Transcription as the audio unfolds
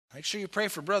Make sure you pray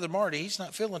for Brother Marty. He's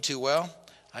not feeling too well.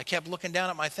 I kept looking down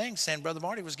at my thing saying Brother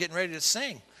Marty was getting ready to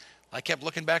sing. I kept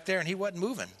looking back there and he wasn't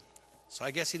moving. So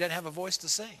I guess he doesn't have a voice to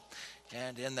sing.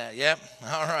 And in that, yep,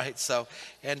 all right. So,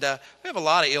 and we have a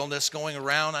lot of illness going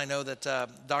around. I know that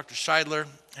Dr. Scheidler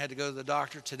had to go to the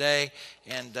doctor today,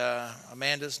 and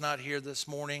Amanda's not here this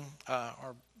morning,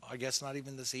 or I guess not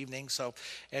even this evening. So,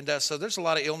 and so there's a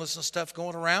lot of illness and stuff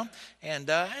going around. And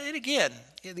again,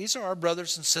 these are our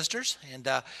brothers and sisters. And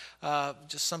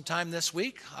just sometime this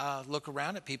week, look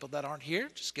around at people that aren't here.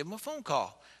 Just give them a phone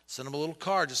call. Send them a little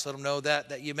card. Just let them know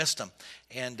that you missed them.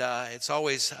 And it's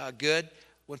always good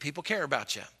when people care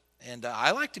about you. And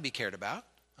I like to be cared about.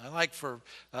 I like for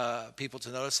people to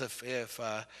notice if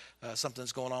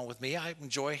something's going on with me. I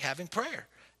enjoy having prayer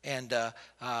and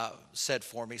said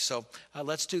for me. So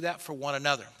let's do that for one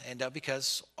another. And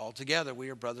because altogether we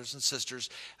are brothers and sisters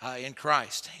in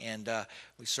Christ. And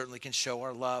we certainly can show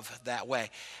our love that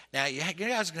way. Now, you guys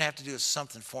are going to have to do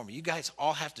something for me. You guys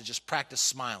all have to just practice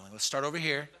smiling. Let's start over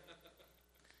here.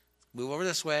 Move over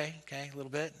this way, okay, a little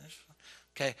bit.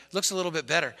 Okay, looks a little bit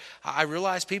better. I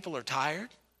realize people are tired,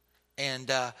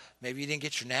 and maybe you didn't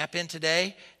get your nap in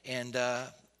today, and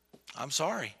I'm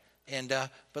sorry. And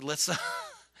but let's,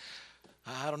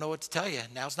 I don't know what to tell you.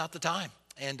 Now's not the time.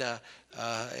 And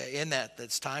in that,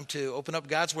 it's time to open up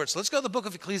God's Word. So let's go to the book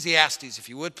of Ecclesiastes, if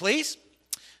you would, please.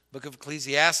 Book of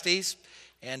Ecclesiastes,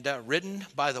 and written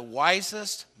by the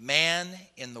wisest man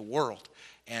in the world,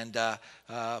 and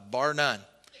bar none.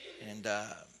 And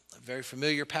a very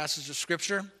familiar passage of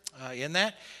Scripture in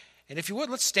that. And if you would,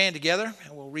 let's stand together,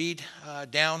 and we'll read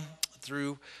down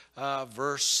through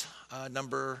verse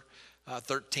number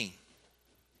 13.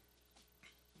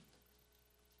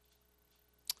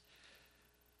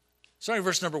 Starting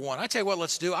verse number 1. I tell you what,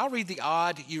 let's do. I'll read the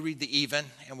odd, you read the even,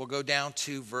 and we'll go down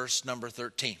to verse number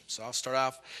 13. So I'll start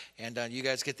off, and you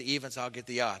guys get the evens, I'll get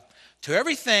the odd. To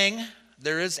everything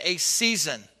there is a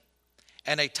season,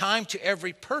 and a time to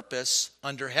every purpose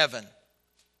under heaven.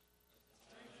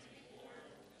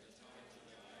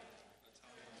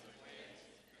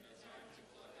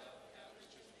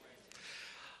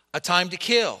 A time to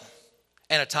kill,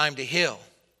 and a time to heal.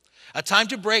 A time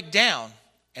to break down,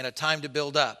 and a time to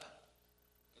build up.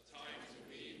 A time to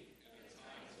weep, and a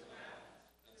time to laugh.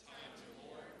 A time to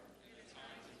mourn, and a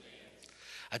time to dance.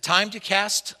 A time to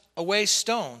cast away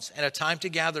stones, and a time to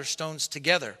gather stones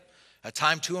together. A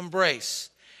time to embrace,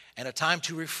 and a time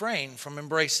to refrain from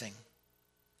embracing.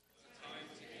 A time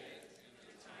to get, and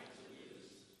a time to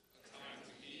lose. A time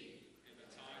to keep, and a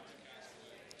time to cast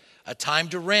away. A time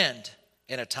to rend,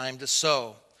 and a time to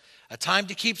sow. A time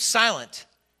to keep silent,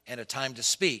 and a time to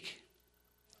speak.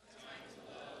 A time to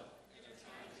love, and a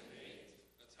time to hate.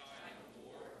 A time of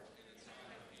war, and a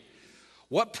time of peace.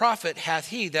 What profit hath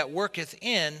he that worketh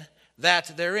in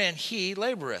that therein he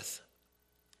laboreth?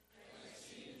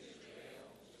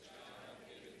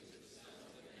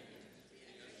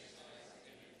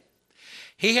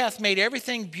 He hath made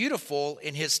everything beautiful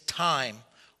in his time.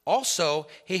 Also,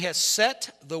 he has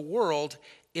set the world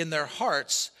in their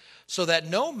hearts, so that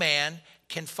no man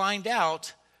can find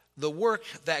out the work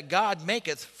that God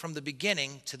maketh from the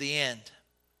beginning to the end.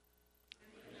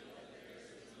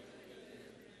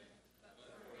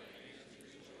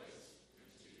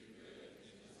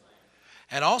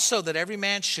 And also that every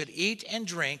man should eat and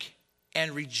drink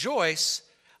and rejoice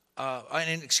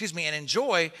and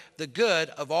enjoy the good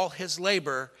of all his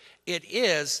labor. It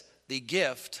is the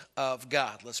gift of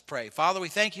God. Let's pray. Father, we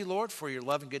thank you, Lord, for your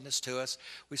love and goodness to us.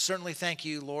 We certainly thank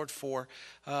you, Lord, for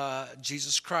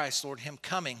Jesus Christ, Lord, him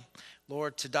coming,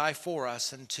 Lord, to die for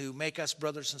us and to make us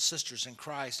brothers and sisters in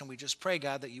Christ. And we just pray,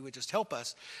 God, that you would just help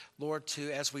us, Lord,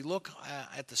 to, as we look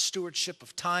at the stewardship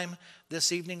of time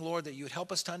this evening, Lord, that you would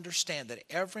help us to understand that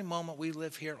every moment we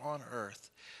live here on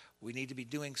earth, we need to be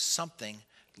doing something,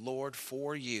 Lord,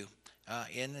 for you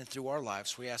in and through our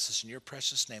lives. We ask this in your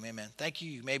precious name. Amen. Thank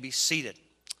you. You may be seated.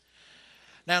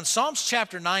 Now in Psalms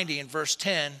chapter 90 and verse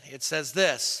 10, it says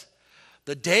this: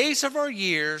 the days of our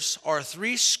years are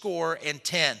 70.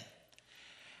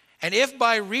 And if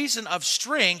by reason of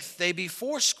strength they be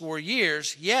 80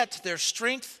 years, yet their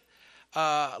strength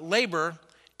labor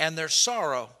and their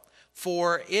sorrow,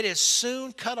 for it is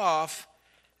soon cut off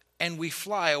and we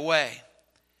fly away.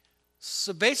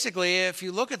 So basically, if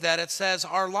you look at that, it says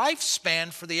our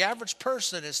lifespan for the average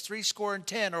person is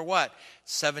 70 or what?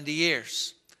 70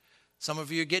 years. Some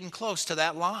of you are getting close to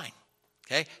that line.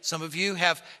 Okay, some of you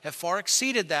have far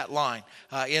exceeded that line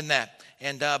in that.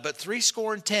 And but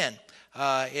 70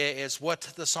 is what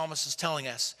the psalmist is telling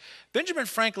us. Benjamin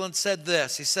Franklin said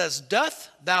this. He says, "Doth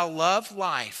thou love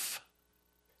life?"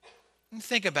 And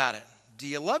think about it. Do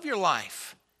you love your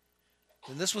life?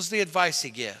 And this was the advice he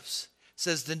gives. It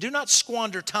says, then do not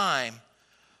squander time,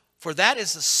 for that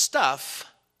is the stuff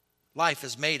life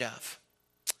is made of.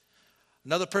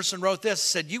 Another person wrote this,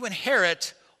 said, you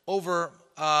inherit over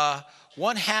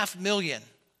 500,000.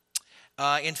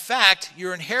 In fact,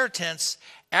 your inheritance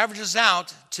averages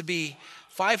out to be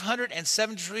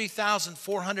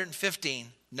 573,415.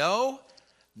 No,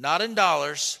 not in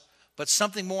dollars, but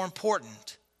something more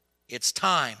important. It's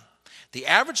time. The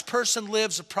average person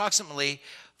lives approximately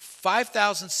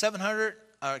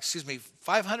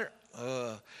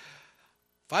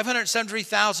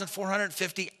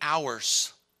 573,450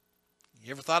 hours.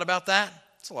 You ever thought about that?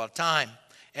 It's a lot of time.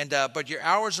 And but your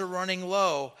hours are running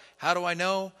low. How do I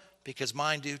know? Because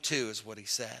mine do too, is what he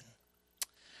said.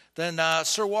 Then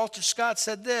Sir Walter Scott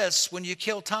said this, when you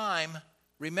kill time,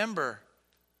 remember,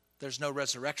 there's no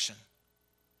resurrection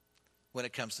when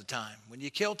it comes to time. When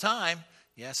you kill time,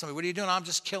 yeah, somebody, what are you doing? I'm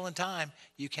just killing time.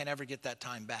 You can't ever get that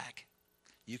time back.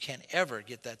 You can't ever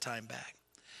get that time back.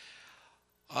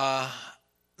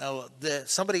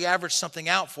 Somebody averaged something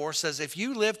out for us, says if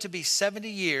you live to be 70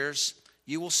 years,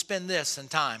 you will spend this in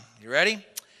time. You ready?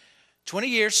 20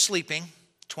 years sleeping,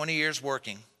 20 years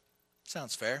working.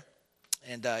 Sounds fair.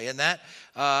 And in that,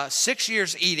 6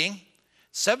 years eating,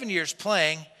 7 years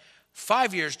playing,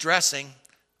 5 years dressing.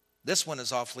 This one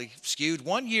is awfully skewed.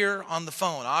 1 year on the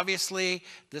phone. Obviously,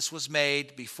 this was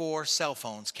made before cell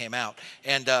phones came out.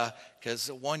 And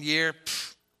because 1 year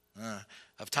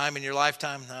of time in your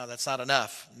lifetime, no, that's not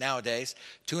enough nowadays.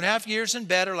 2.5 years in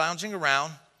bed or lounging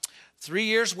around. 3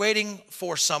 years waiting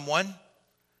for someone.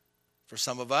 For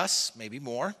some of us, maybe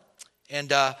more.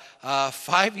 And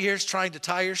 5 years trying to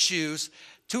tie your shoes.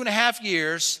 2.5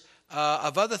 years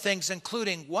of other things,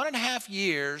 including 1.5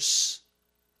 years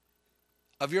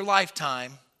of your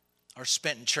lifetime are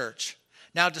spent in church.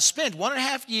 Now, to spend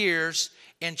 1.5 years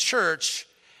in church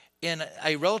in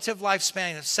a relative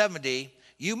lifespan of 70,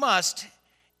 you must,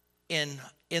 in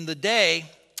the day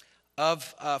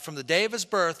of from the day of his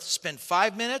birth, spend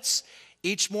 5 minutes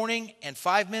each morning and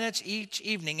 5 minutes each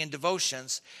evening in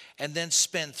devotions, and then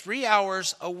spend 3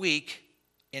 hours a week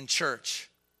in church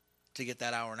to get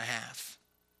that hour and a half.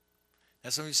 Now,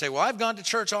 some of you say, well, I've gone to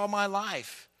church all my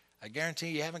life. I guarantee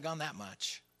you haven't gone that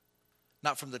much.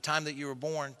 Not from the time that you were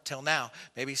born till now.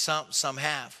 Maybe some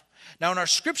have. Now, in our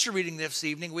scripture reading this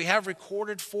evening, we have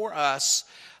recorded for us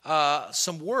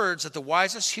some words that the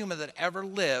wisest human that ever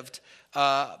lived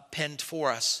penned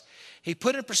for us. He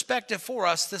put in perspective for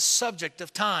us this subject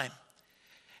of time.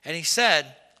 And he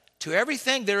said, to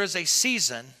everything there is a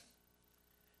season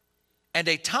and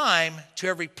a time to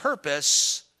every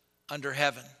purpose under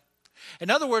heaven.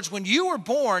 In other words, when you were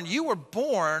born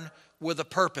with a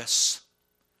purpose.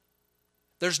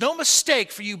 There's no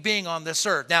mistake for you being on this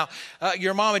earth. Now,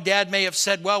 your mom and dad may have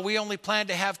said, well, we only planned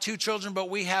to have 2 children, but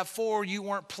we have 4. You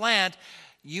weren't planned.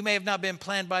 You may have not been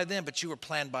planned by them, but you were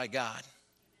planned by God.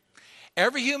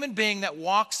 Every human being that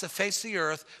walks the face of the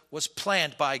earth was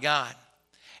planned by God.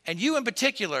 And you in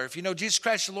particular, if you know Jesus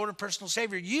Christ, your Lord and personal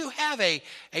Savior, you have a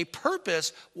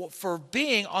purpose for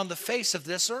being on the face of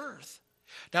this earth.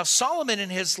 Now, Solomon in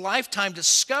his lifetime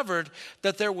discovered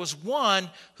that there was one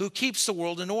who keeps the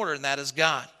world in order, and that is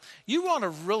God. You want a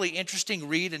really interesting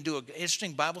read and do an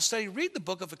interesting Bible study? Read the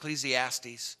book of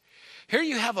Ecclesiastes. Here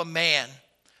you have a man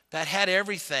that had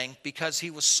everything because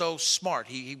he was so smart.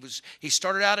 He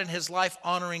started out in his life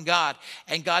honoring God,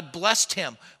 and God blessed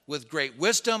him with great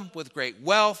wisdom, with great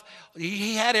wealth.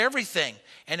 He had everything.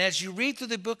 And as you read through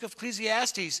the book of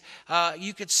Ecclesiastes,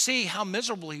 you could see how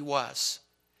miserable he was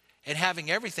in having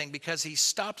everything because he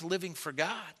stopped living for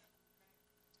God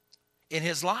in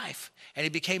his life. And he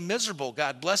became miserable.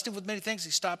 God blessed him with many things.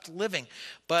 He stopped living.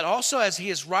 But also as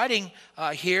he is writing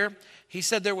here, he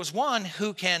said there was one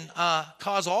who can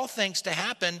cause all things to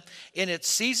happen in its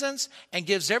seasons and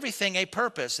gives everything a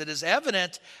purpose. It is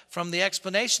evident from the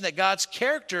explanation that God's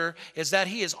character is that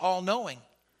he is all-knowing.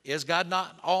 Is God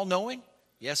not all-knowing?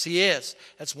 Yes, he is.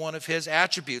 That's one of his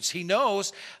attributes. He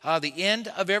knows the end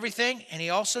of everything, and he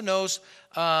also knows,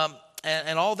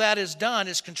 and all that is done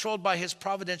is controlled by his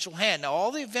providential hand. Now,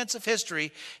 all the events of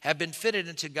history have been fitted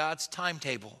into God's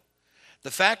timetable.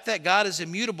 The fact that God is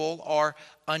immutable or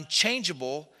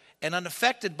unchangeable and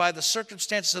unaffected by the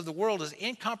circumstances of the world is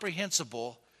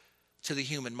incomprehensible to the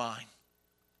human mind.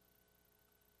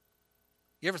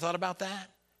 You ever thought about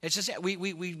that? It's just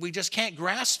we just can't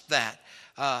grasp that.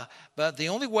 But the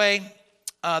only way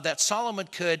that Solomon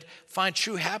could find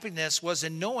true happiness was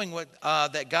in knowing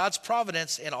that God's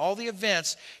providence in all the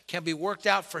events can be worked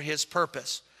out for his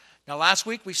purpose. Now, last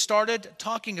week we started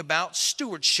talking about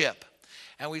stewardship.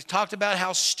 And we've talked about how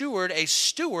a steward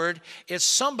is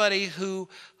somebody who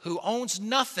owns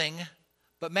nothing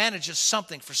but manages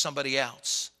something for somebody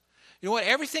else. You know what?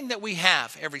 Everything that we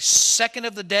have, every second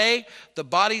of the day, the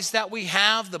bodies that we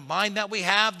have, the mind that we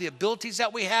have, the abilities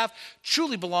that we have,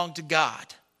 truly belong to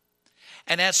God.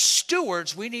 And as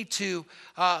stewards, we need to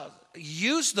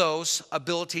use those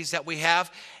abilities that we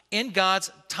have in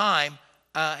God's time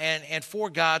and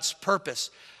for God's purpose.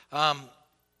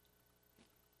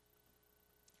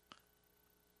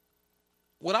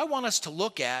 What I want us to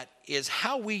look at is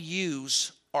how we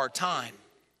use our time.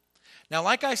 Now,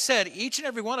 like I said, each and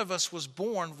every one of us was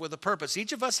born with a purpose.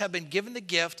 Each of us have been given the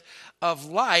gift of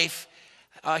life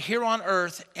here on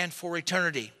earth and for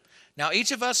eternity. Now,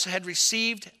 each of us had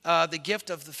received the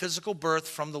gift of the physical birth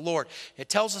from the Lord. It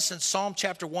tells us in Psalm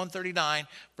chapter 139,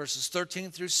 verses 13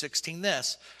 through 16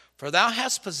 this: "For thou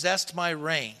hast possessed my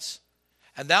reins,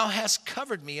 and thou hast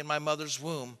covered me in my mother's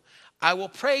womb. I will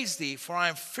praise thee, for I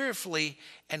am fearfully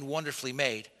and wonderfully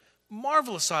made.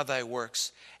 Marvelous are thy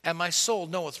works, and my soul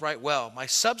knoweth right well. My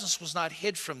substance was not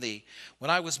hid from thee. When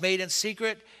I was made in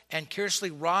secret and curiously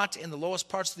wrought in the lowest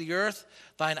parts of the earth,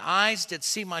 thine eyes did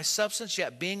see my substance,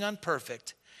 yet being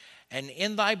unperfect. And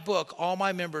in thy book all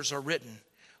my members are written,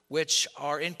 which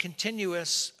in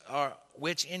continuance are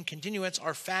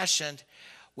fashioned,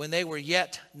 when they were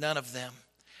yet none of them."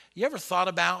 You ever thought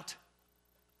about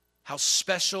how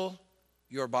special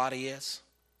your body is?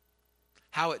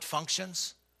 How it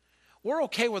functions? We're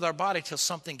okay with our body till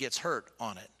something gets hurt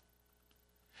on it.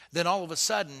 Then all of a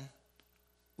sudden,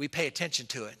 we pay attention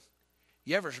to it.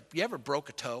 You ever broke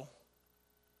a toe?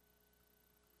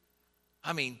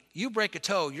 I mean, you break a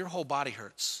toe, your whole body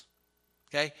hurts.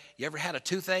 Okay? You ever had a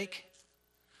toothache?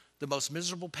 The most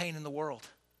miserable pain in the world.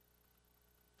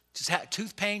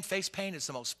 Tooth pain, face pain is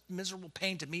the most miserable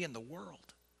pain to me in the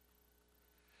world.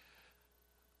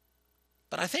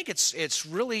 But I think it's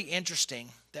really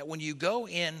interesting that when you go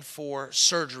in for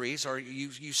surgeries or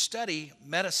you study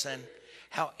medicine,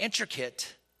 how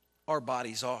intricate our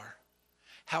bodies are,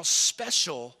 how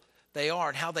special they are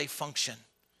and how they function.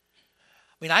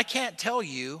 I mean, I can't tell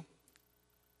you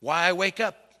why I wake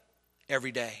up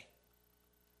every day.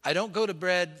 I don't go to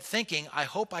bed thinking, I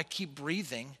hope I keep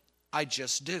breathing. I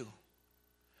just do.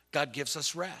 God gives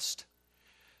us rest.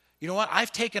 You know what?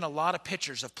 I've taken a lot of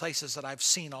pictures of places that I've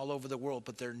seen all over the world,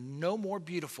 but they're no more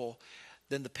beautiful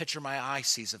than the picture my eye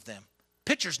sees of them.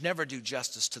 Pictures never do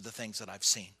justice to the things that I've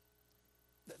seen.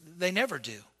 They never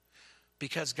do,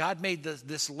 because God made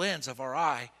this lens of our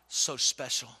eye so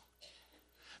special.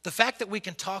 The fact that we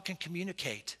can talk and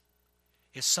communicate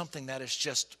is something that is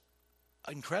just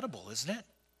incredible, isn't it?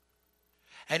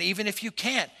 And even if you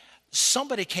can't,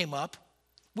 somebody came up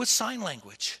with sign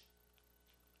language.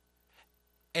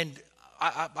 And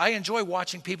I enjoy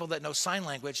watching people that know sign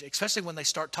language, especially when they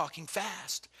start talking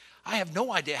fast. I have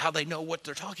no idea how they know what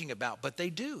they're talking about, but they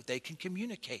do. They can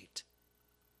communicate.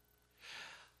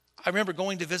 I remember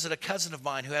going to visit a cousin of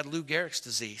mine who had Lou Gehrig's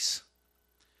disease.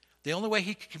 The only way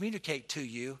he could communicate to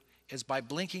you is by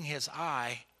blinking his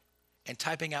eye and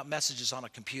typing out messages on a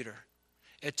computer.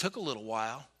 It took a little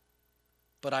while,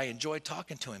 but I enjoyed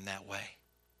talking to him that way.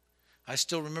 I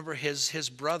still remember his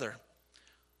brother,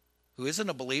 who isn't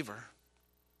a believer,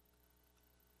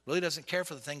 really doesn't care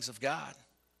for the things of God,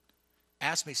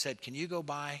 asked me, said, "Can you go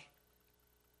by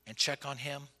and check on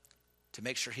him to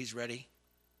make sure he's ready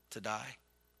to die?"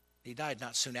 He died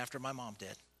not soon after my mom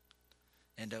did.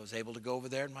 And I was able to go over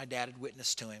there, and my dad had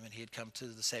witnessed to him, and he had come to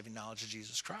the saving knowledge of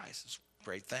Jesus Christ. It's a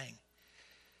great thing.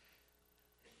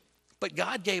 But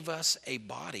God gave us a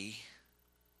body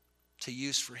to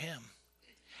use for him.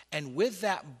 And with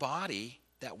that body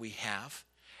that we have,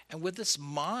 and with this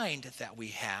mind that we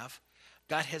have,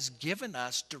 God has given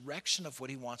us direction of what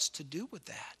he wants to do with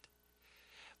that.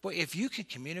 Boy, if you can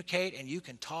communicate and you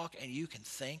can talk and you can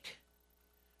think,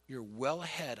 you're well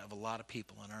ahead of a lot of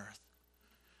people on earth.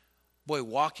 Boy,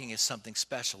 walking is something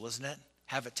special, isn't it?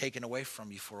 Have it taken away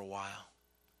from you for a while.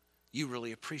 You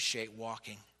really appreciate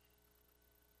walking.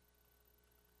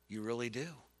 You really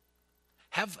do.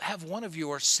 Have one of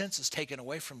your senses taken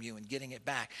away from you and getting it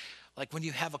back. Like when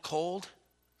you have a cold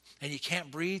and you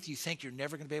can't breathe, you think you're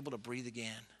never going to be able to breathe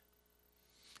again.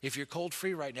 If you're cold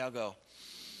free right now, go.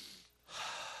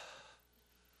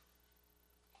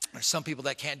 There's some people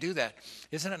that can't do that.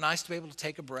 Isn't it nice to be able to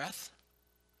take a breath?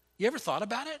 You ever thought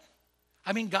about it?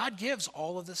 I mean, God gives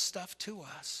all of this stuff to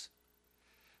us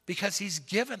because he's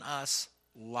given us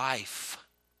life.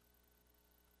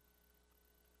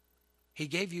 He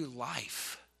gave you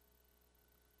life.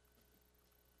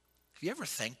 Have you ever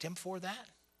thanked him for that?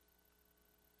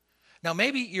 Now,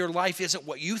 maybe your life isn't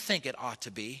what you think it ought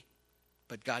to be,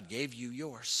 but God gave you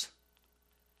yours.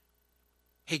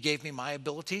 He gave me my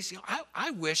abilities.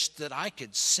 I wish that I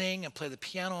could sing and play the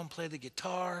piano and play the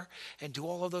guitar and do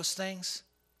all of those things.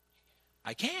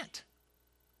 I can't.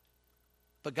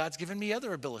 But God's given me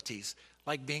other abilities,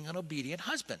 like being an obedient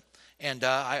husband. And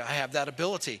I have that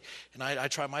ability, and I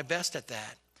try my best at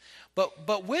that.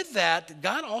 But with that,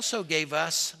 God also gave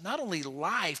us not only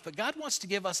life, but God wants to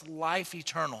give us life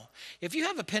eternal. If you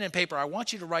have a pen and paper, I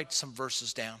want you to write some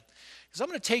verses down. Because I'm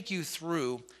going to take you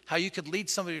through how you could lead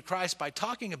somebody to Christ by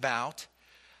talking about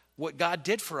what God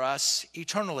did for us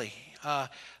eternally.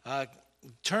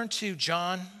 Turn to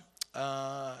John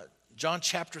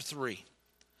chapter 3.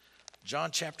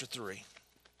 John chapter 3.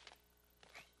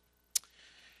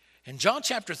 In John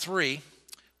chapter 3,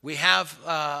 we have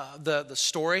the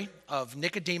story of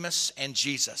Nicodemus and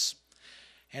Jesus.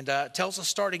 And it tells us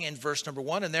starting in verse number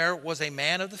 1, and there was a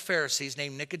man of the Pharisees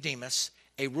named Nicodemus,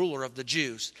 a ruler of the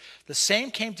Jews. The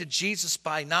same came to Jesus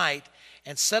by night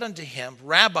and said unto him,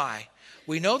 Rabbi,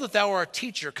 we know that thou art a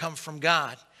teacher come from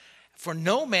God. For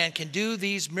no man can do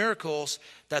these miracles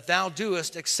that thou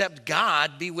doest except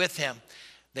God be with him.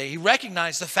 He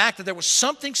recognized the fact that there was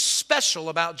something special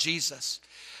about Jesus.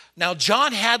 Now,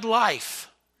 John had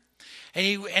life.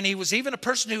 And he was even a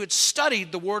person who had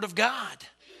studied the Word of God.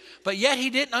 But yet he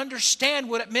didn't understand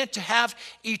what it meant to have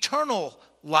eternal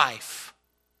life.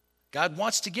 God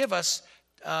wants to give us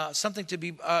something to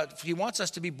be, he wants us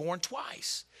to be born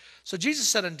twice. So Jesus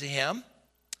said unto him,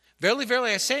 Verily,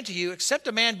 verily, I say unto you, except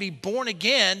a man be born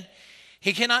again,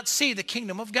 he cannot see the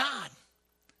kingdom of God.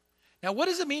 Now, what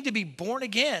does it mean to be born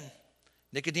again?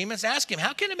 Nicodemus asked him,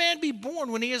 How can a man be born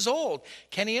when he is old?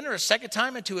 Can he enter a second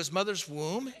time into his mother's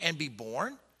womb and be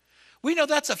born? We know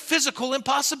that's a physical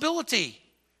impossibility.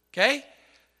 Okay?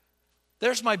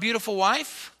 There's my beautiful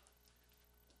wife.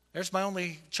 There's my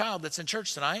only child that's in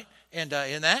church tonight, and but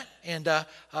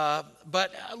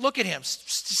look at him.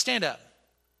 Stand up.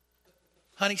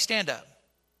 Honey, stand up.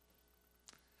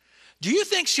 Do you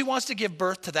think she wants to give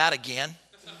birth to that again?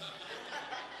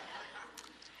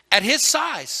 At his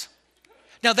size.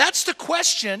 Now, that's the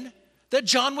question that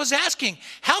John was asking.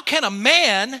 How can a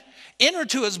man enter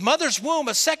to his mother's womb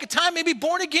a second time and be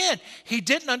born again? He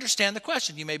didn't understand the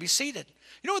question. You may be seated.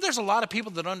 You know what? There's a lot of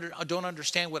people that don't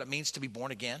understand what it means to be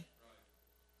born again.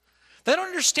 They don't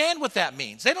understand what that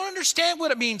means. They don't understand what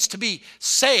it means to be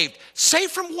saved.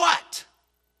 Saved from what?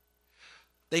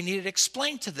 They need it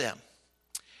explained to them.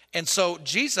 And so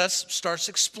Jesus starts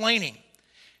explaining.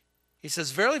 He says,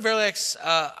 Verily, verily,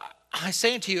 I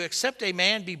say unto you, except a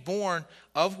man be born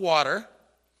of water,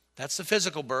 that's the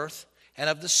physical birth, and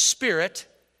of the Spirit,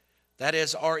 that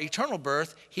is our eternal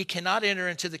birth, he cannot enter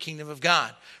into the kingdom of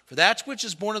God. For that which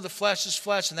is born of the flesh is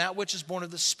flesh, and that which is born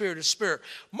of the Spirit is spirit.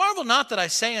 Marvel not that I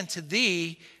say unto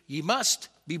thee, ye must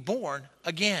be born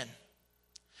again.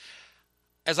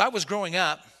 As I was growing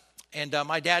up, and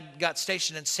my dad got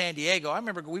stationed in San Diego, I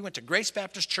remember we went to Grace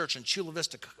Baptist Church in Chula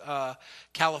Vista,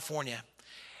 California.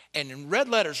 And in red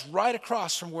letters right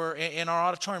across from where, in our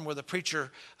auditorium where the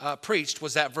preacher preached,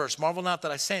 was that verse, Marvel not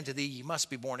that I say unto thee, ye must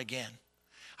be born again.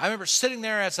 I remember sitting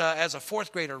there as a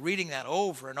fourth grader reading that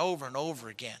over and over and over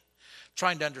again,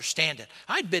 trying to understand it.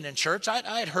 I'd been in church.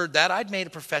 I had heard that. I'd made a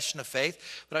profession of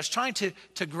faith. But I was trying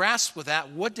to grasp with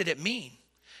that, what did it mean?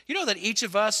 You know that each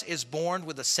of us is born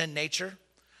with a sin nature?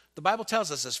 The Bible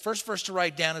tells us this. First verse to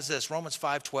write down is this, Romans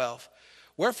 5:12.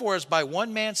 Wherefore, as by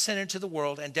one man sin into the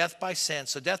world, and death by sin,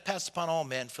 so death passed upon all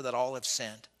men, for that all have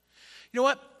sinned. You know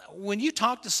what? When you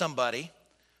talk to somebody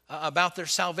about their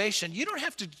salvation, you don't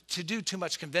have to do too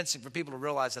much convincing for people to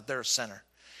realize that they're a sinner.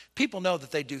 People know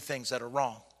that they do things that are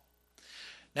wrong.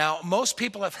 Now, most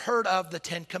people have heard of the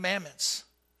 10 Commandments,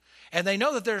 and they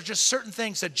know that there are just certain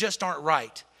things that just aren't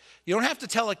right. You don't have to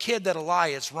tell a kid that a lie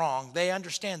is wrong. They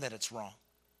understand that it's wrong.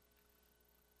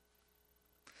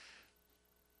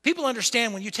 People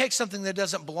understand when you take something that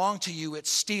doesn't belong to you,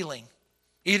 it's stealing.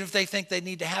 Even if they think they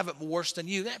need to have it worse than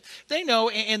you. They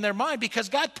know in their mind because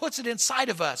God puts it inside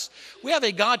of us. We have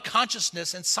a God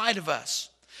consciousness inside of us.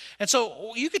 And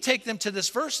so you could take them to this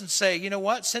verse and say, you know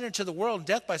what? Sin into the world and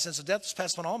death by sin. So death is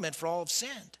passed on all men, for all have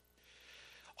sinned.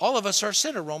 All of us are a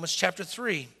sinner. Romans chapter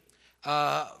 3,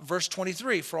 verse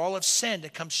 23. For all have sinned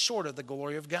and come short of the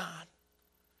glory of God.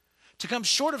 To come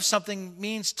short of something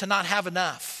means to not have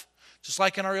enough. Just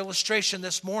like in our illustration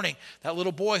this morning, that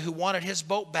little boy who wanted his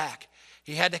boat back.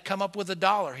 He had to come up with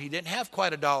 $1. He didn't have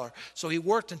quite $1, so he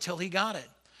worked until he got it.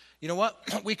 You know what?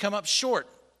 We come up short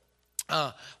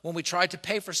when we try to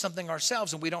pay for something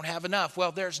ourselves and we don't have enough.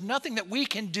 Well, there's nothing that we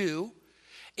can do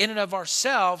in and of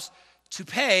ourselves to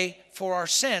pay for our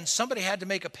sins. Somebody had to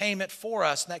make a payment for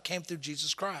us, and that came through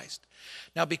Jesus Christ.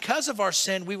 Now, because of our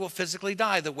sin, we will physically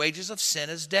die. The wages of sin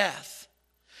is death.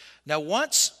 Now,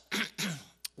 once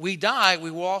we die, we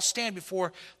will all stand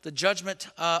before the judgment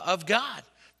of God.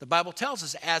 The Bible tells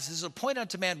us, as is appointed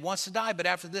unto man once to die, but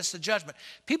after this, the judgment.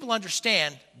 People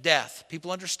understand death.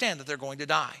 People understand that they're going to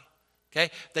die.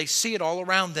 Okay? They see it all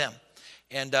around them.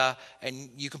 And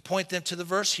you can point them to the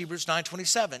verse, Hebrews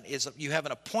 9:27, is you have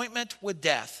an appointment with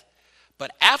death.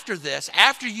 But after this,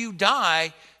 after you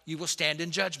die, you will stand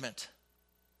in judgment.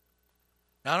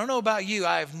 Now, I don't know about you.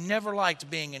 I have never liked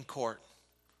being in court.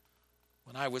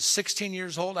 When I was 16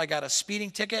 years old, I got a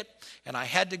speeding ticket, and I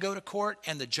had to go to court,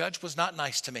 and the judge was not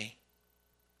nice to me.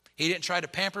 He didn't try to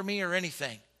pamper me or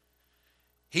anything.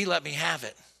 He let me have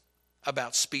it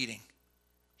about speeding.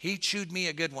 He chewed me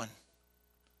a good one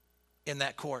in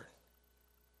that court.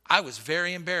 I was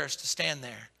very embarrassed to stand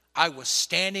there. I was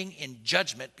standing in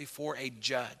judgment before a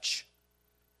judge.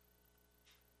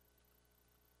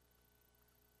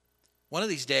 One of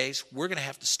these days, we're going to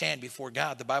have to stand before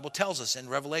God. The Bible tells us in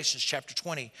Revelation chapter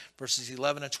 20, verses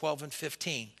 11 and 12 and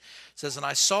 15. It says, "And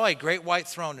I saw a great white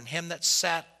throne, and him that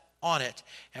sat on it,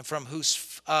 and from whose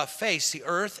face the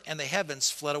earth and the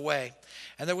heavens fled away.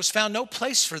 And there was found no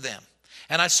place for them.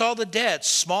 And I saw the dead,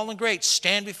 small and great,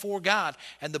 stand before God.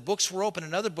 And the books were opened.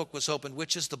 Another book was opened,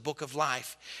 which is the book of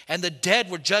life. And the dead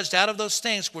were judged out of those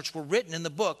things which were written in the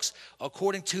books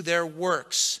according to their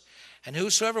works. And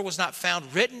whosoever was not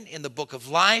found written in the book of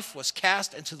life was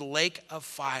cast into the lake of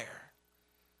fire."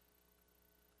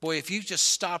 Boy, if you just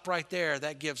stop right there,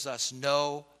 that gives us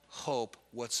no hope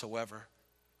whatsoever.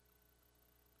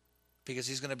 Because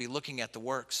he's going to be looking at the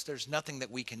works. There's nothing that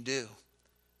we can do.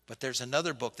 But there's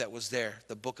another book that was there,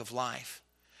 the book of life.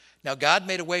 Now, God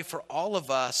made a way for all of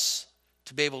us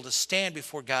to be able to stand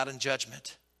before God in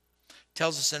judgment. It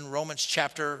tells us in Romans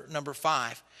chapter number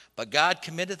 5, "But God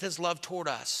commendeth his love toward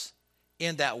us,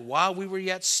 in that while we were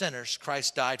yet sinners,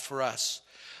 Christ died for us.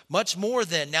 Much more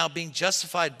then, now being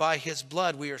justified by his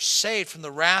blood, we are saved from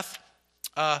the wrath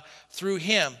through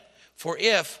him. For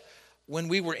if, when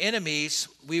we were enemies,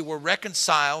 we were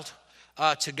reconciled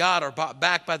to God, or bought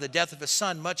back by the death of his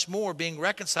son, much more being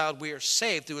reconciled, we are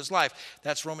saved through his life."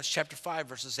 That's Romans chapter 5,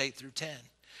 verses 8 through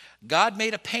 10. God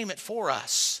made a payment for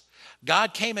us.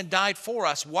 God came and died for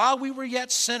us while we were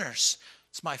yet sinners.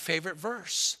 It's my favorite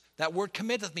verse. That word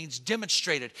committeth means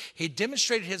demonstrated. He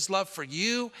demonstrated his love for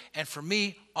you and for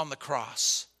me on the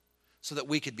cross so that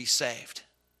we could be saved.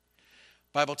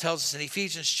 The Bible tells us in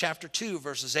Ephesians chapter 2,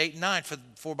 verses 8 and 9,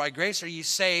 for by grace are ye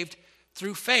saved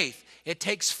through faith. It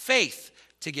takes faith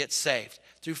to get saved.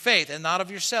 Through faith, and not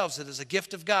of yourselves. It is a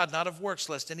gift of God, not of works,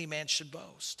 lest any man should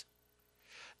boast.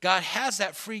 God has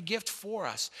that free gift for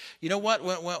us. You know what?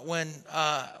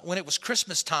 When it was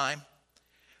Christmas time,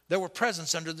 there were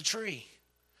presents under the tree.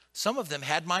 Some of them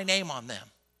had my name on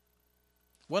them.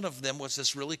 One of them was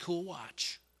this really cool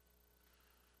watch.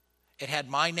 It had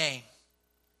my name.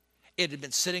 It had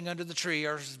been sitting under the tree,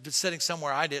 or had been sitting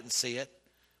somewhere I didn't see it,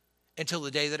 until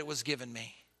the day that it was given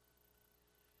me.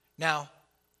 Now,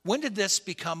 when did this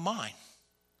become mine?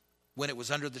 When it was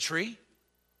under the tree?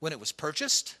 When it was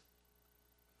purchased?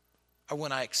 Or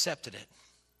when I accepted it?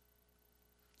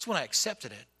 It's when I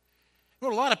accepted it. You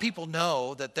know, a lot of people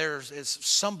know that there is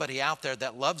somebody out there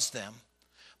that loves them,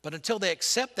 but until they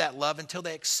accept that love, until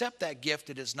they accept that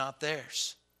gift, it is not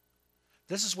theirs.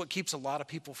 This is what keeps a lot of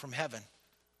people from heaven,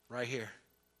 right here.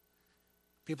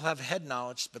 People have head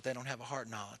knowledge, but they don't have a heart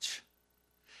knowledge.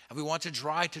 And we want to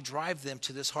drive them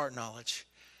to this heart knowledge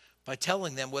by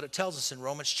telling them what it tells us in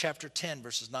Romans chapter 10,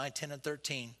 verses 9, 10, and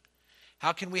 13.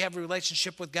 How can we have a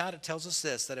relationship with God? It tells us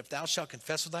this, that if thou shalt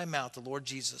confess with thy mouth the Lord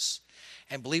Jesus,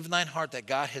 and believe in thine heart that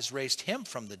God has raised him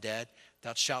from the dead,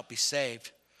 thou shalt be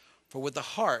saved. For with the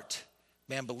heart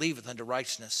man believeth unto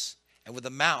righteousness, and with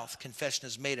the mouth confession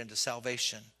is made unto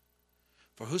salvation.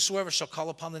 For whosoever shall call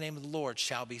upon the name of the Lord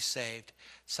shall be saved.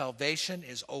 Salvation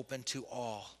is open to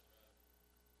all.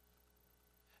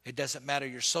 It doesn't matter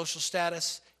your social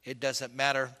status. It doesn't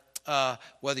matter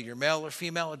whether you're male or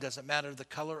female. It doesn't matter the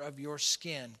color of your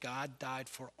skin. God died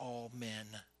for all men.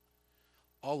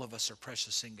 All of us are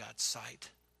precious in God's sight.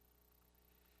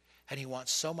 And he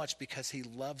wants so much, because he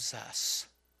loves us,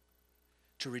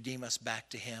 to redeem us back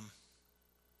to him.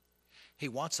 He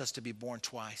wants us to be born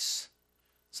twice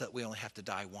so that we only have to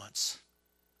die once.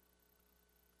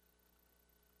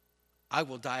 I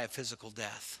will die a physical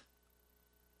death,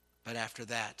 but after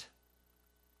that,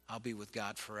 I'll be with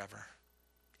God forever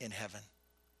in heaven,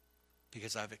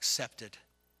 because I've accepted,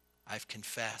 I've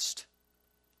confessed,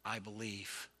 I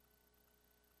believe.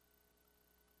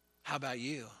 How about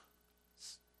you?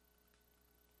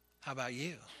 How about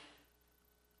you?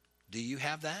 Do you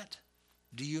have that?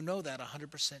 Do you know that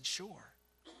 100% sure?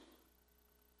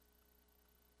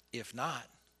 If not,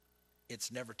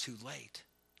 it's never too late.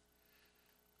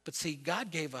 But see,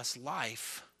 God gave us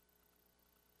life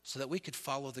so that we could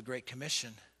follow the Great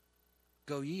Commission.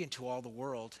 Go ye into all the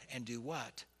world and do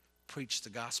what? Preach the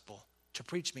gospel. To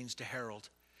preach means to herald,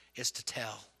 is to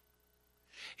tell.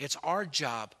 It's our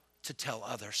job to tell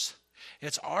others.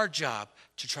 It's our job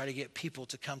to try to get people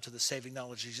to come to the saving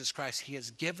knowledge of Jesus Christ. He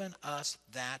has given us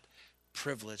that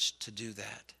privilege to do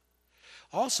that.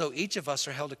 Also, each of us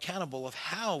are held accountable of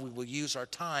how we will use our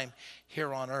time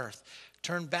here on earth.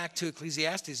 Turn back to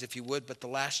Ecclesiastes, if you would, but the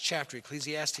last chapter,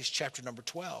 Ecclesiastes chapter number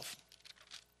 12.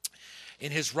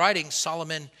 In his writing,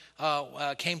 Solomon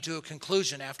came to a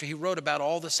conclusion after he wrote about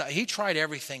all this. He tried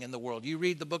everything in the world. You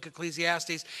read the book of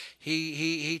Ecclesiastes,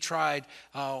 he tried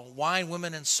wine,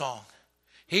 women, and song.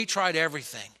 He tried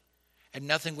everything, and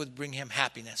nothing would bring him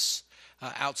happiness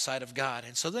outside of God.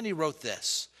 And so then he wrote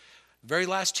this. The very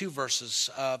last two verses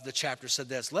of the chapter said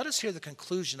this: let us hear the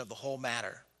conclusion of the whole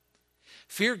matter.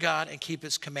 Fear God and keep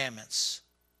his commandments,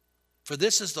 for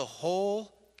this is the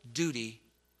whole duty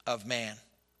of man.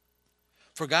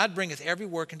 For God bringeth every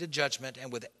work into judgment,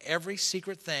 and with every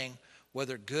secret thing,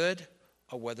 whether good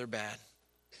or whether bad.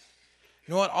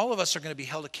 You know what? All of us are going to be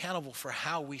held accountable for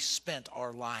how we spent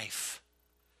our life.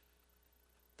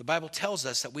 The Bible tells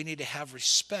us that we need to have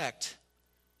respect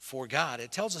for God.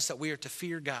 It tells us that we are to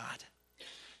fear God.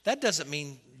 That doesn't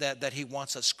mean that he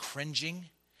wants us cringing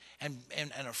and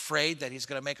afraid that he's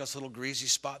going to make us a little greasy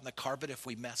spot in the carpet if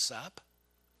we mess up.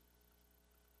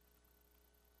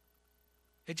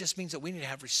 It just means that we need to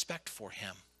have respect for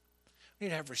him. We need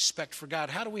to have respect for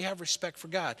God. How do we have respect for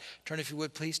God? Turn, if you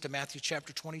would, please, to Matthew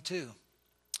chapter 22.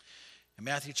 In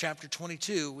Matthew chapter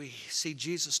 22, we see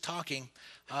Jesus talking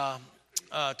to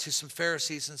some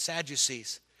Pharisees and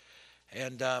Sadducees.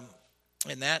 And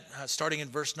in that, starting in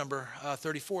verse number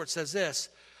 34, it says this: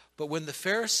 but when the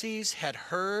Pharisees had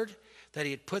heard that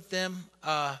he had put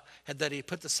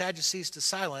the Sadducees to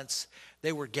silence,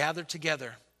 they were gathered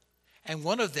together. And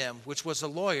one of them, which was a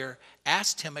lawyer,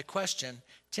 asked him a question,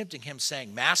 tempting him,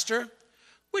 saying, Master,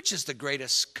 which is the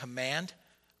greatest command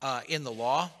in the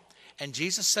law? And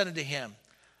Jesus said unto him,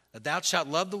 that thou shalt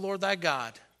love the Lord thy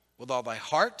God with all thy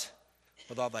heart,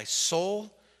 with all thy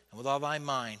soul, and with all thy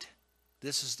mind.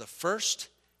 This is the first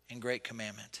and great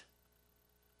commandment.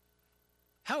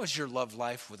 How is your love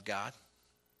life with God?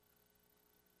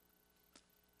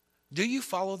 Do you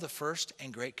follow the first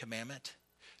and great commandment?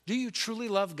 Do you truly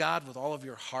love God with all of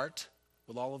your heart,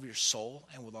 with all of your soul,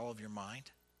 and with all of your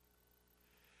mind?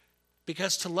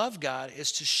 Because to love God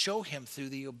is to show him through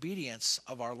the obedience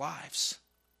of our lives.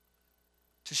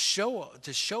 To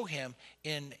show him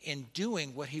in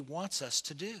doing what he wants us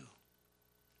to do.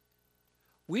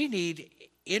 We need,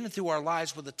 in and through our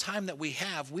lives, with the time that we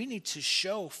have, we need to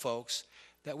show folks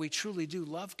that we truly do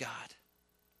love God.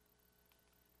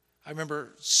 I remember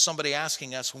somebody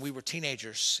asking us when we were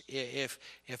teenagers,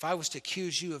 if I was to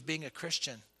accuse you of being a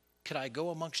Christian, could I go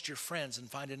amongst your friends and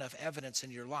find enough evidence in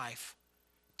your life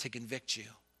to convict you?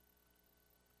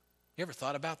 You ever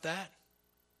thought about that?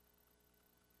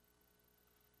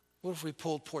 What if we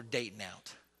pulled poor Dayton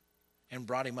out and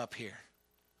brought him up here?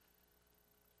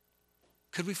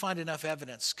 Could we find enough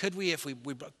evidence? Could we, if we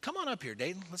come on up here,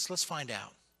 Dayton, let's find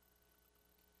out.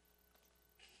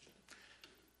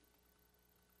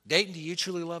 Dayton, do you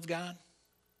truly love God?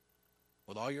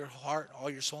 With all your heart, all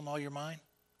your soul, and all your mind?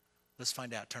 Let's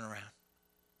find out. Turn around.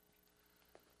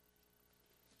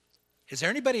 Is there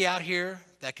anybody out here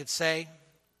that could say,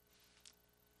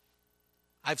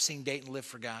 I've seen Dayton live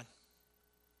for God?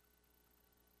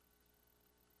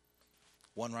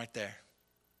 One right there.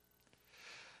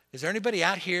 Is there anybody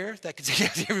out here that could say,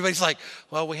 everybody's like,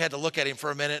 well, we had to look at him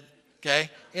for a minute, okay?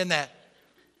 In that,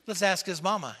 let's ask his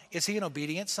mama, is he an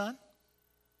obedient son?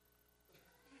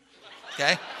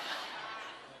 Okay?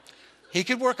 He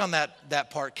could work on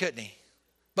that part, couldn't he?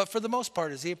 But for the most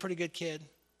part, is he a pretty good kid?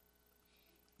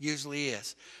 Usually he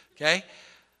is. Okay?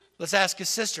 Let's ask his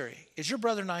sister, is your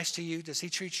brother nice to you? Does he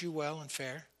treat you well and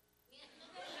fair?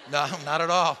 No, not at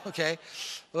all. Okay?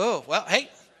 Oh, well, hey,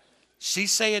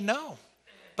 she's saying no.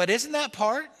 But isn't that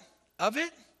part of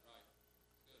it?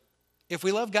 If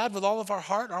we love God with all of our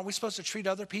heart, aren't we supposed to treat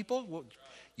other people? Well,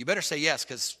 you better say yes,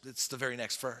 because it's the very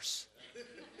next verse.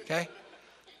 Okay?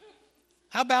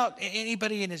 How about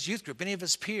anybody in his youth group, any of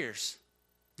his peers?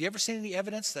 Have you ever seen any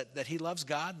evidence that he loves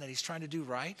God and that he's trying to do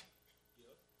right?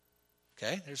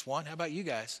 Okay, there's one. How about you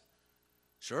guys?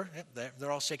 Sure, yep,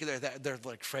 they're all shaking. They're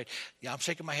like afraid. Yeah, I'm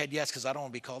shaking my head yes because I don't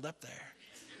want to be called up there.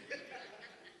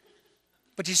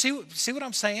 But you see what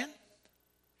I'm saying?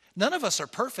 None of us are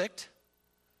perfect.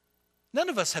 None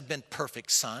of us have been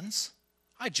perfect sons.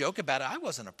 I joke about it. I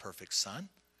wasn't a perfect son.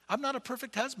 I'm not a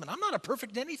perfect husband. I'm not a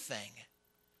perfect anything.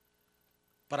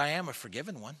 But I am a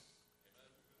forgiven one.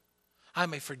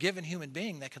 I'm a forgiven human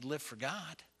being that could live for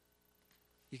God.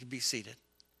 You can be seated.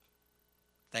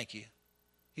 Thank you.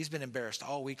 He's been embarrassed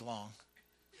all week long.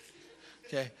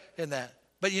 Okay, in that.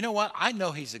 But you know what? I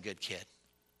know he's a good kid.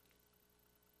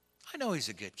 I know he's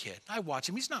a good kid. I watch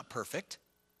him. He's not perfect.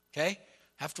 Okay?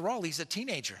 After all, he's a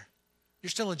teenager. You're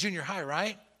still in junior high,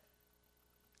 right?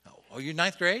 Oh, you're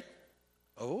ninth grade?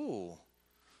 Oh,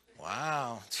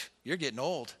 wow. You're getting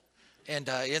old. And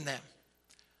in that.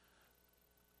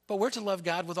 But we're to love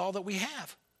God with all that we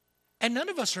have. And none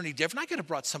of us are any different. I could have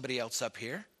brought somebody else up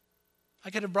here. I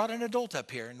could have brought an adult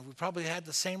up here, and we probably had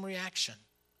the same reaction.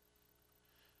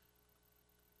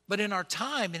 But in our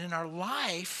time and in our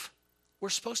life, we're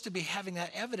supposed to be having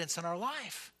that evidence in our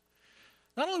life.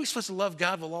 Not only are we supposed to love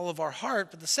God with all of our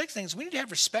heart, but the second thing is we need to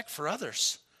have respect for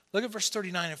others. Look at verse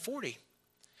 39 and 40.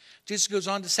 Jesus goes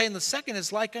on to say, and the second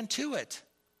is like unto it.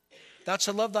 Thou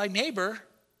shalt love thy neighbor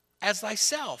as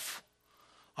thyself.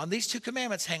 On these two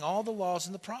commandments hang all the laws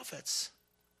and the prophets.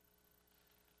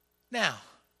 Now,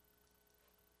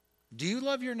 do you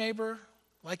love your neighbor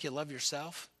like you love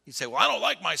yourself? You'd say, well, I don't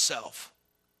like myself.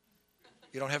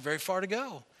 You don't have very far to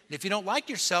go. And if you don't like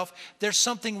yourself, there's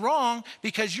something wrong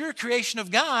because you're a creation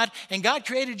of God and God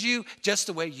created you just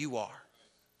the way you are.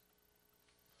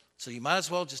 So you might as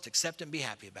well just accept it and be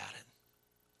happy about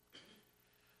it.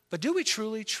 But do we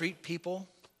truly treat people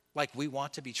like we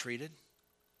want to be treated?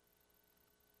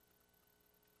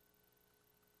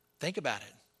 Think about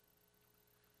it.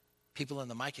 People in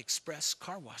the Mike Express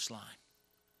car wash line.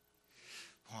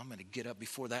 Oh, I'm going to get up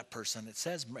before that person. It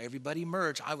says everybody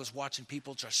merge. I was watching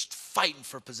people just fighting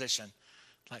for position.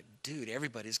 Like, dude,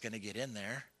 everybody's going to get in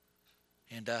there.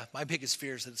 And my biggest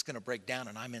fear is that it's going to break down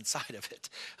and I'm inside of it.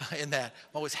 In that,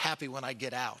 I'm always happy when I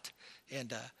get out.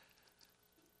 And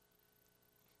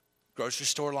grocery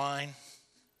store line.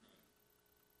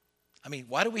 I mean,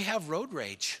 why do we have road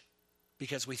rage?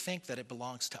 Because we think that it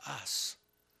belongs to us.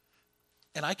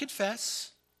 And I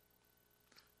confess,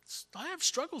 I have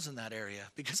struggles in that area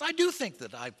because I do think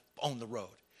that I own the road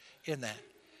in that.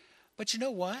 But you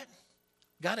know what?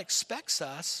 God expects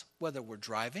us, whether we're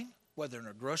driving, whether in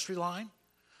a grocery line,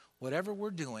 whatever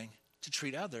we're doing, to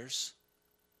treat others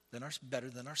better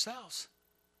than ourselves.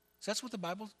 So that's what the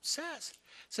Bible says.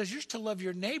 It says you're to love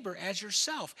your neighbor as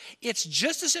yourself. It's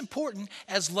just as important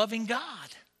as loving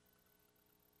God.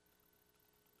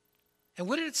 And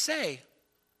what did it say?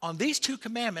 On these two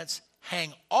commandments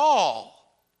hang all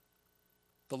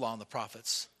the law and the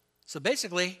prophets. So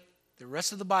basically, the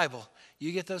rest of the Bible,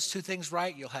 you get those two things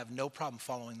right, you'll have no problem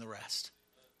following the rest.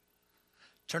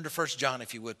 Turn to 1 John,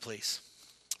 if you would, please.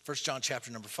 1 John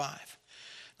chapter number 5.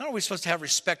 Not only are we supposed to have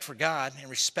respect for God and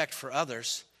respect for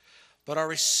others, but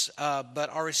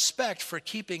our respect for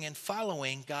keeping and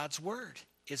following God's word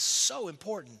is so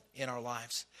important in our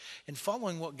lives. In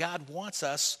following what God wants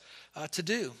us to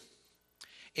do.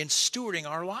 In stewarding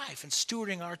our life and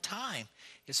stewarding our time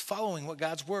is following what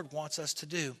God's word wants us to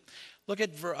do. Look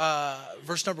at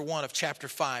verse number 1 of chapter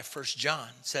 5, 1 John.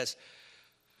 It says,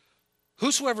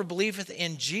 whosoever believeth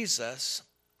in Jesus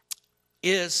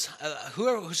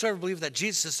whosoever believeth that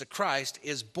Jesus is the Christ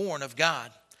is born of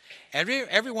God.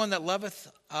 Everyone that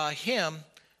loveth him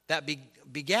that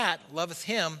begat loveth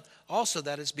him also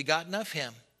that is begotten of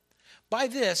him. By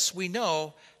this we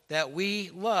know that we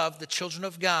love the children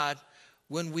of God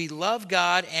when we love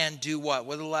God and do what?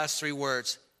 What are the last three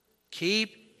words?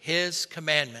 Keep his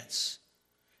commandments.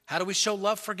 How do we show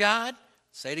love for God?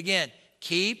 Say it again.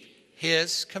 Keep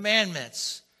his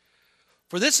commandments.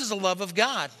 For this is the love of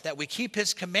God, that we keep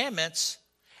his commandments,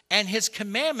 and his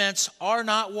commandments are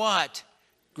not what?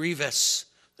 Grievous.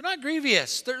 They're not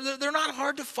grievous. They're not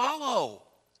hard to follow.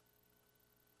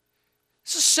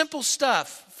 This is simple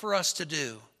stuff for us to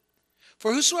do.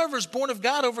 For whosoever is born of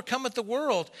God overcometh the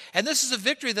world. And this is a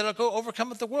victory that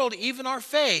overcometh the world, even our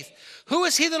faith. Who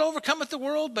is he that overcometh the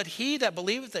world but he that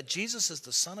believeth that Jesus is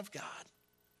the Son of God?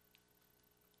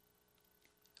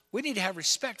 We need to have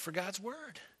respect for God's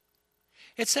word.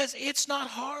 It says it's not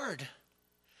hard.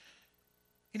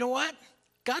 You know what?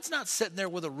 God's not sitting there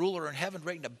with a ruler in heaven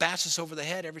waiting to bash us over the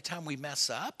head every time we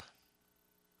mess up.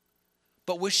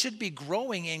 But we should be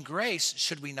growing in grace,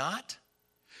 should we not?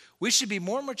 We should be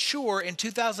more mature in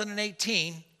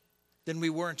 2018 than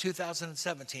we were in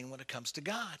 2017 when it comes to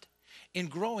God, in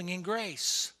growing in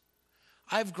grace.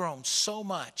 I've grown so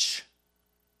much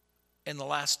in the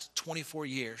last 24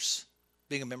 years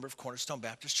being a member of Cornerstone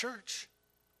Baptist Church.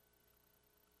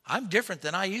 I'm different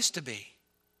than I used to be.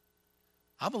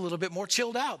 I'm a little bit more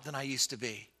chilled out than I used to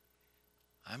be.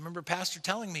 I remember Pastor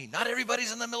telling me, not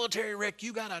everybody's in the military, Rick.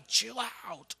 You got to chill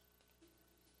out.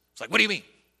 It's like, what do you mean?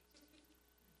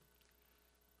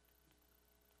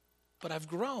 But I've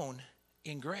grown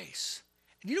in grace.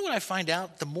 And you know what I find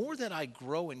out? The more that I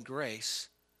grow in grace,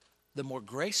 the more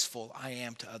graceful I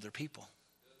am to other people.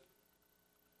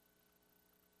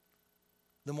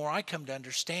 The more I come to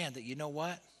understand that, you know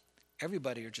what?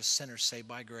 Everybody are just sinners saved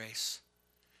by grace.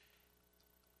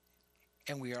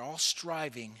 And we are all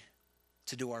striving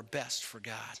to do our best for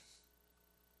God.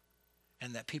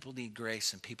 And that people need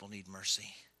grace and people need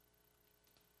mercy.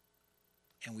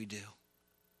 And we do.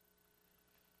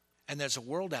 And there's a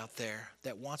world out there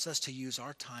that wants us to use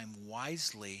our time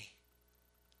wisely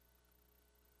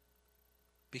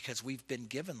because we've been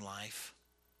given life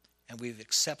and we've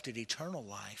accepted eternal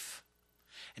life.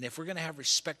 And if we're going to have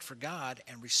respect for God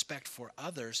and respect for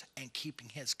others and keeping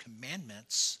his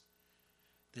commandments,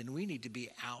 then we need to be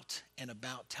out and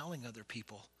about telling other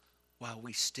people while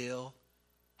we still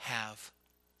have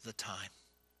the time.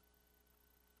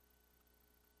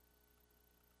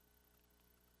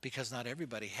 Because not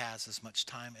everybody has as much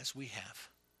time as we have.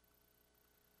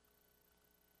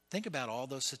 Think about all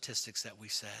those statistics that we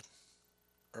said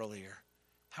earlier.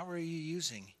 How are you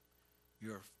using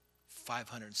your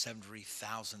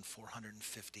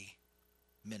 573,450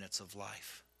 minutes of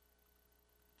life?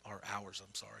 Or hours,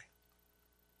 I'm sorry.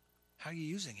 How are you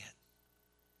using it?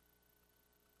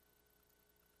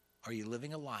 Are you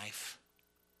living a life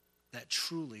that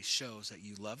truly shows that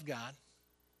you love God,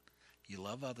 you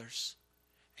love others,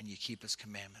 and you keep his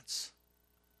commandments?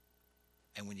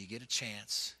 And when you get a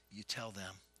chance, you tell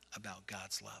them about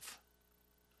God's love.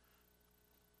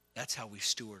 That's how we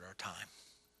steward our time.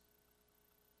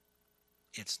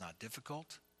 It's not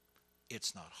difficult.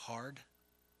 It's not hard.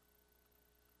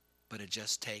 But it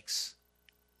just takes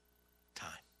time.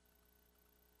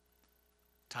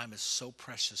 Time is so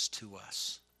precious to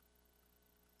us.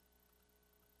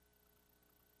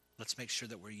 Let's make sure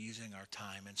that we're using our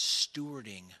time and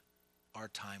stewarding our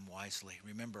time wisely.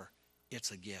 Remember,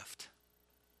 it's a gift.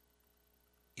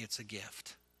 It's a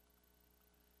gift.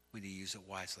 We need to use it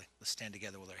wisely. Let's stand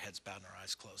together with our heads bowed and our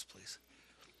eyes closed, please.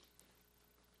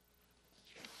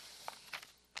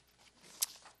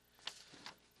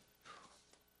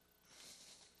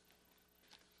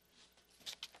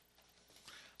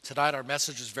 Tonight our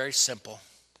message is very simple.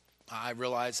 I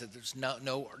realize that there's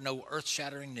no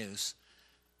earth-shattering news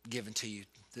given to you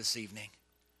this evening.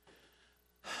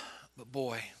 But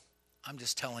boy, I'm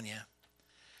just telling you,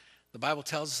 the Bible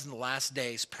tells us in the last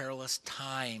days, perilous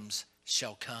times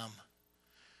shall come.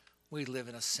 We live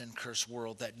in a sin-cursed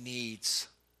world that needs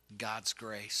God's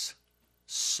grace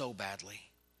so badly.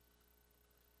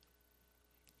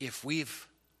 If we've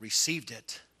received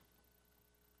it,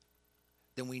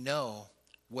 then we know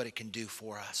what it can do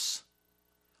for us.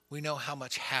 We know how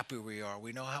much happier we are.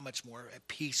 We know how much more at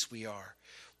peace we are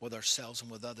with ourselves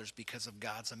and with others because of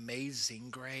God's amazing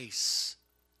grace.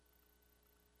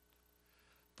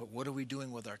 But what are we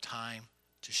doing with our time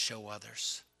to show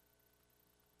others?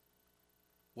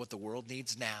 What the world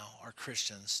needs now are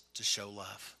Christians to show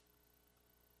love.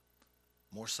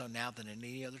 More so now than in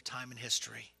any other time in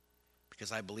history,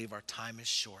 because I believe our time is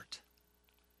short.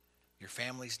 Your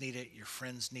families need it, your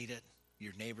friends need it,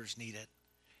 your neighbors need it,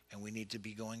 and we need to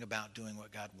be going about doing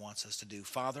what God wants us to do.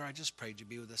 Father, I just prayed you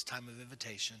be with this time of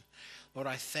invitation. Lord,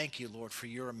 I thank you, Lord, for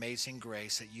your amazing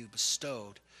grace that you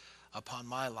bestowed upon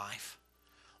my life.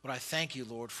 Lord, I thank you,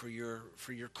 Lord, for your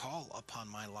call upon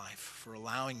my life, for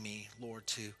allowing me, Lord,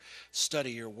 to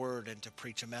study your word and to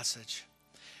preach a message.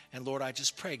 And Lord, I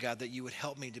just pray, God, that you would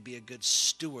help me to be a good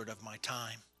steward of my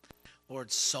time.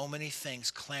 Lord, so many things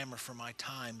clamor for my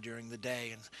time during the day,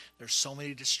 and there's so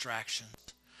many distractions.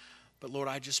 But Lord,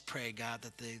 I just pray, God,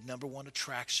 that the number one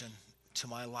attraction to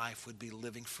my life would be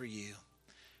living for you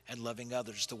and loving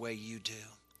others the way you do.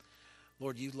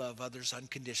 Lord, you love others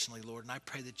unconditionally, Lord, and I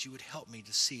pray that you would help me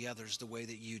to see others the way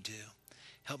that you do.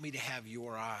 Help me to have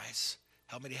your eyes.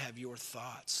 Help me to have your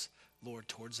thoughts, Lord,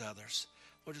 towards others.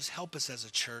 Lord, just help us as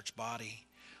a church body,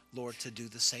 Lord, to do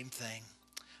the same thing.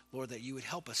 Lord, that you would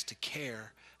help us to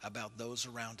care about those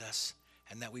around us,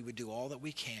 and that we would do all that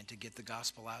we can to get the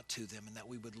gospel out to them, and that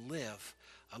we would live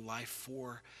a life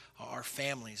for our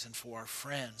families and for our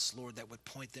friends, Lord, that would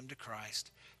point them to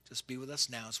Christ. Just be with us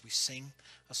now as we sing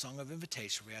a song of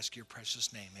invitation. We ask your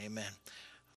precious name. Amen.